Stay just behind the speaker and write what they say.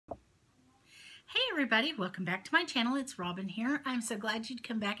Hey everybody, welcome back to my channel. It's Robin here. I'm so glad you'd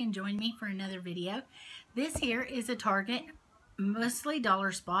come back and join me for another video. This here is a Target, mostly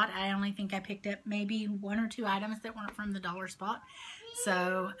dollar spot. I only think I picked up maybe one or two items that weren't from the dollar spot.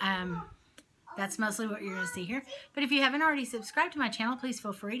 So that's mostly what you're going to see here. But if you haven't already subscribed to my channel, please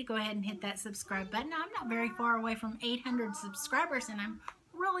feel free to go ahead and hit that subscribe button. I'm not very far away from 800 subscribers and I'm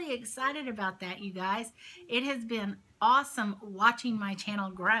really excited about that, you guys. It has been awesome watching my channel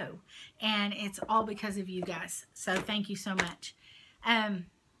grow, and it's all because of you guys, so thank you so much.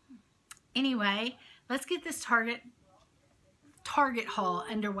 Anyway, let's get this Target haul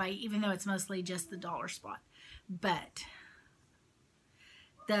underway, even though it's mostly just the dollar spot. But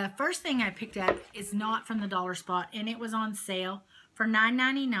the first thing I picked up is not from the dollar spot, and it was on sale for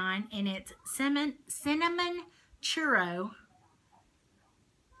 $9.99, and it's cinnamon churro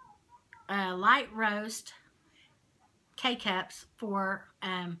light roast K-cups for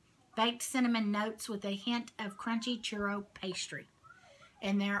baked cinnamon notes with a hint of crunchy churro pastry.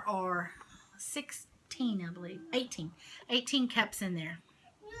 And there are 16, I believe, 18 cups in there.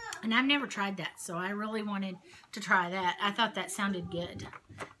 And I've never tried that, so I really wanted to try that. I thought that sounded good.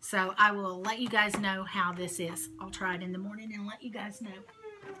 So I will let you guys know how this is. I'll try it in the morning and let you guys know.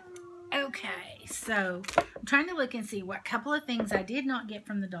 Okay, so I'm trying to look and see what couple of things I did not get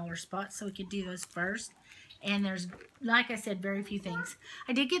from the dollar spot, so we could do those first. And there's, like I said, very few things.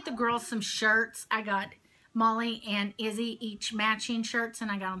 I did get the girls some shirts. I got Molly and Izzy each matching shirts,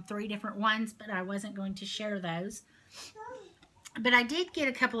 and I got them 3 different ones, but I wasn't going to share those. But I did get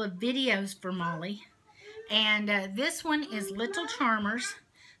a couple of videos for Molly. And this one is Little Charmer's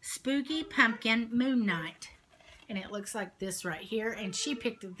Spooky Pumpkin Moon Night. And it looks like this right here. And she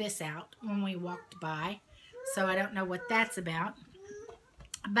picked this out when we walked by. So I don't know what that's about.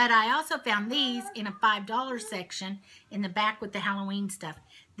 But I also found these in a $5 section in the back with the Halloween stuff.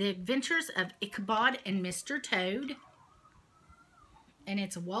 The Adventures of Ichabod and Mr. Toad. And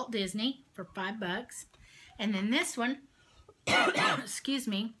it's a Walt Disney for $5. And then this one, excuse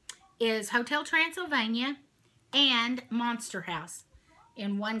me, is Hotel Transylvania and Monster House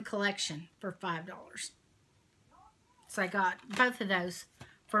in one collection for $5. So I got both of those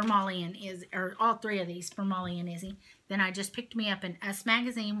for Molly and Izzy, or all 3 of these for Molly and Izzy. Then I just picked me up an Us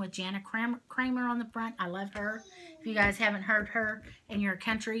magazine with Jana Kramer on the front. I love her. If you guys haven't heard her and you're a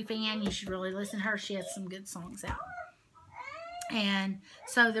country fan, you should really listen to her. She has some good songs out. And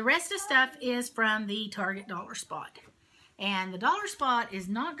so the rest of stuff is from the Target dollar spot. And the dollar spot is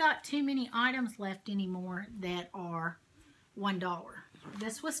not got too many items left anymore that are $1.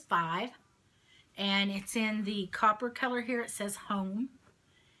 This was $5. And it's in the copper color here. It says home.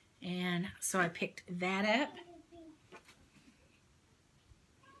 And so I picked that up.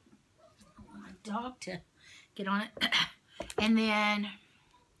 I want my dog to get on it. And then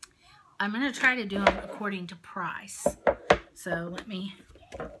I'm going to try to do them according to price. So let me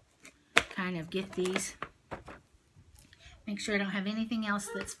kind of get these. Make sure I don't have anything else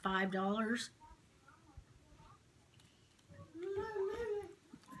that's $5.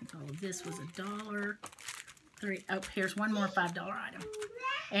 Oh, this was $1. Oh, here's one more $5 item.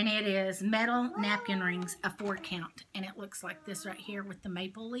 And it is metal napkin rings, a 4 count. And it looks like this right here with the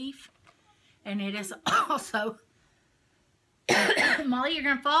maple leaf. And it is also, Molly, you're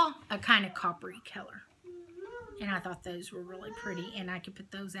going to fall, a kind of coppery color. And I thought those were really pretty. And I could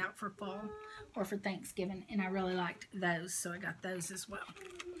put those out for fall or for Thanksgiving. And I really liked those, so I got those as well.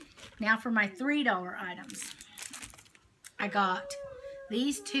 Now for my $3 items. I got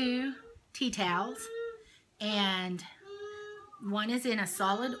these 2 tea towels, and one is in a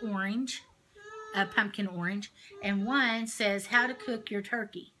solid orange, a pumpkin orange, and one says how to cook your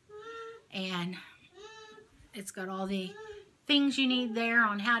turkey. And it's got all the things you need there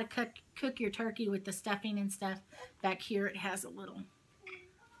on how to cook your turkey with the stuffing and stuff. Back here it has a little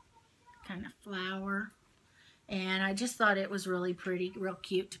kind of flower, and I just thought it was really pretty, real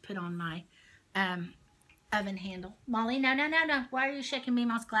cute to put on my oven handle. Molly, no, no, no, no. Why are you shaking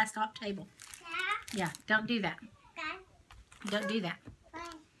Meemaw's glass top table? Yeah, don't do that. Don't do that.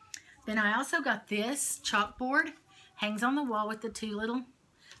 Then I also got this chalkboard. Hangs on the wall with the 2 little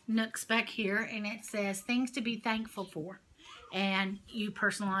nooks back here. And it says things to be thankful for. And you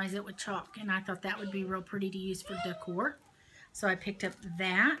personalize it with chalk. And I thought that would be real pretty to use for decor. So I picked up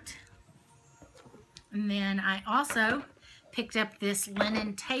that. And then I also picked up this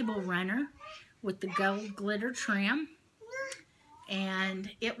linen table runner with the gold glitter trim,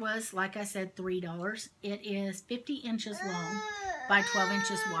 and it was, like I said, $3. It is 50 inches long by 12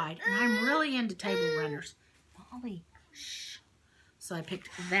 inches wide, and I'm really into table runners. Molly, shh. So I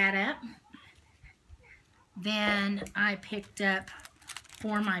picked that up. Then I picked up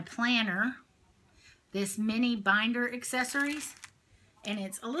for my planner this mini binder accessories. And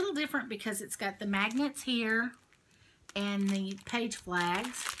it's a little different because it's got the magnets here and the page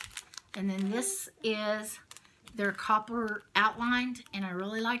flags. And then this is their copper outlined, and I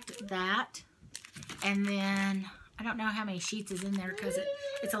really liked that. And then I don't know how many sheets is in there because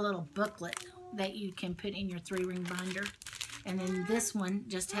it's a little booklet that you can put in your 3-ring binder. And then this one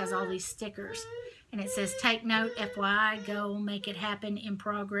just has all these stickers. And it says, take note, FYI, go make it happen, in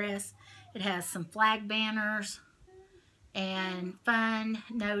progress. It has some flag banners and fun,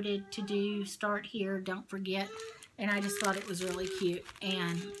 noted, to do, start here, don't forget. And I just thought it was really cute.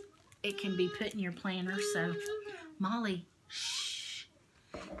 And it can be put in your planner. So, Molly, shh.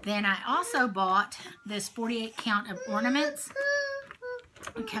 Then I also bought this 48 count of ornaments.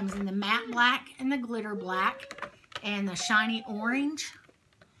 It comes in the matte black and the glitter black and the shiny orange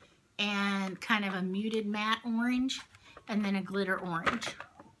and kind of a muted matte orange and then a glitter orange.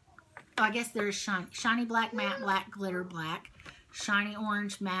 Oh, I guess there's shiny black, matte black, glitter black, shiny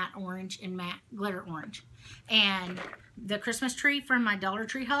orange, matte orange, and matte glitter orange. And the Christmas tree from my Dollar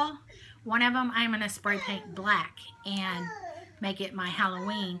Tree haul, one of them I'm going to spray paint black and make it my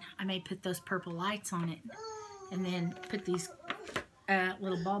Halloween. I may put those purple lights on it and then put these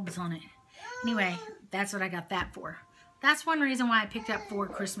little bulbs on it. Anyway, that's what I got that for. That's one reason why I picked up 4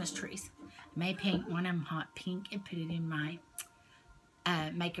 Christmas trees. I may paint one of them hot pink and put it in my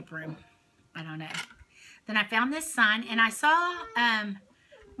makeup room. I don't know. Then I found this sign, and I saw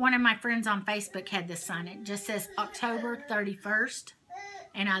one of my friends on Facebook had this sign. It just says October 31st,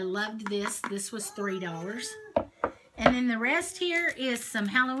 and I loved this. This was $3. And then the rest here is some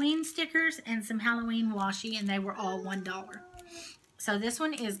Halloween stickers and some Halloween washi, and they were all $1. So this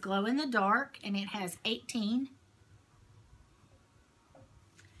one is glow in the dark, and it has 18.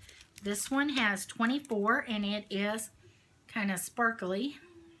 This one has 24, and it is kind of sparkly.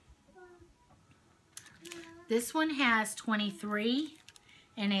 This one has 23,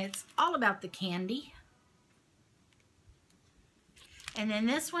 and it's all about the candy. And then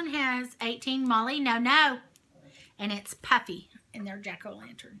this one has 18. Molly, no, no. And it's puffy, and they're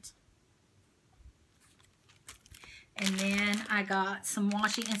jack-o'-lanterns. And then I got some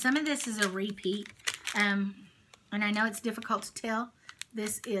washi, and some of this is a repeat. And I know it's difficult to tell.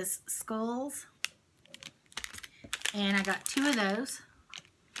 This is skulls. And I got 2 of those.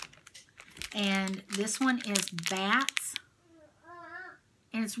 And this one is bats.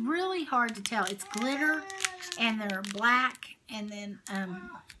 And it's really hard to tell. It's glitter, and they're black, and then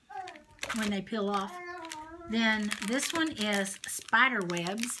when they peel off. Then this one is spider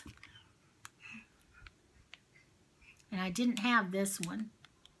webs. And I didn't have this one.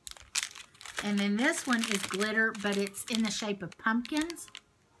 And then this one is glitter, but it's in the shape of pumpkins.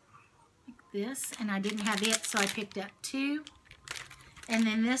 Like this. And I didn't have it, so I picked up 2. And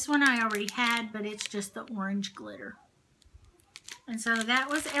then this one I already had, but it's just the orange glitter. And so that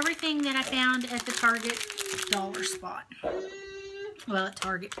was everything that I found at the Target dollar spot. Well, at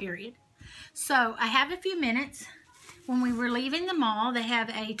Target, period. So I have a few minutes. When we were leaving the mall, they have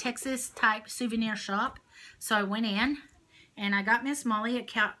a Texas-type souvenir shop. So I went in, and I got Miss Molly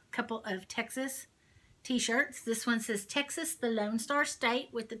a couple of Texas t-shirts. This one says Texas, the Lone Star State,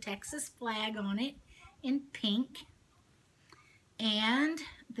 with the Texas flag on it in pink. And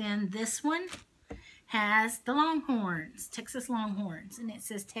then this one has the Longhorns, Texas Longhorns. And it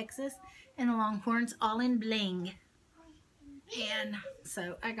says Texas and the Longhorns all in bling. And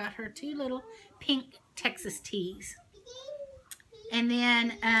so I got her 2 little pink Texas tees. And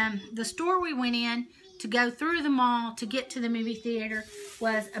then the store we went in to go through the mall to get to the movie theater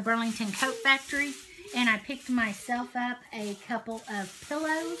was a Burlington Coat Factory. And I picked myself up a couple of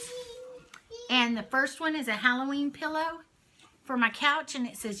pillows. And the first one is a Halloween pillow for my couch. And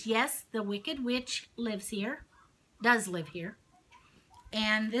it says, yes, the Wicked Witch lives here. Does live here.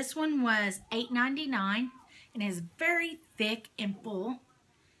 And this one was $8.99. And is very thick and full.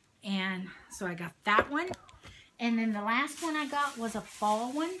 And so I got that one. And then the last one I got was a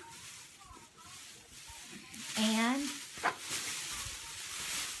fall one. And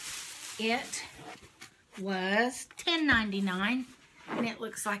it was $10.99. And it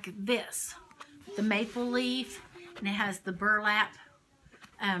looks like this. The maple leaf. And it has the burlap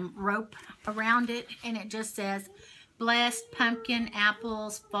rope around it. And it just says, blessed pumpkin,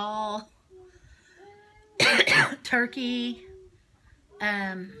 apples, fall, turkey,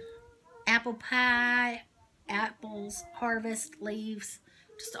 apple pie, apples, harvest, leaves,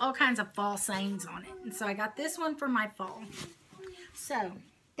 just all kinds of fall sayings on it. And so I got this one for my fall. So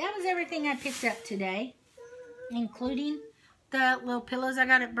that was everything I picked up today, including the little pillows I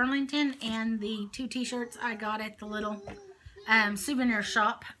got at Burlington and the 2 t-shirts I got at the little souvenir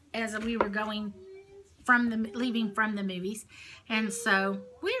shop as we were going leaving from the movies. And so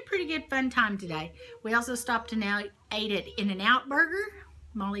we had a pretty good fun time today. We also stopped and ate at In-N-Out Burger.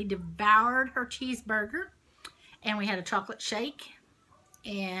 Molly devoured her cheeseburger. And we had a chocolate shake.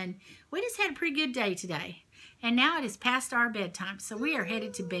 And we just had a pretty good day today. And now it is past our bedtime, so we are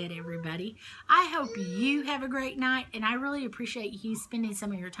headed to bed, everybody. I hope you have a great night, and I really appreciate you spending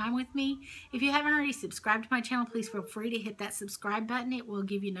some of your time with me. If you haven't already subscribed to my channel, please feel free to hit that subscribe button. It will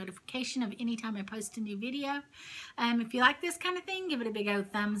give you notification of any time I post a new video. If you like this kind of thing, give it a big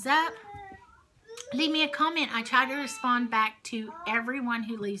old thumbs up. Leave me a comment. I try to respond back to everyone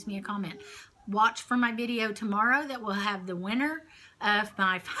who leaves me a comment. Watch for my video tomorrow that will have the winner of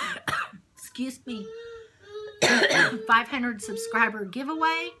my, excuse me, 500 subscriber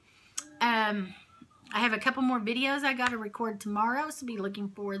giveaway. I have a couple more videos I got to record tomorrow, so be looking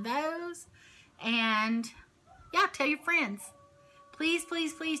for those. And yeah, tell your friends. Please,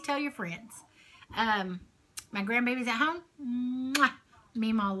 please, please tell your friends. My grandbaby's at home. Mwah.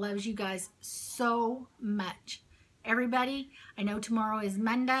 Meemaw loves you guys so much. Everybody, I know tomorrow is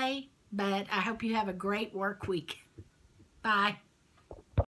Monday, but I hope you have a great work week. Bye.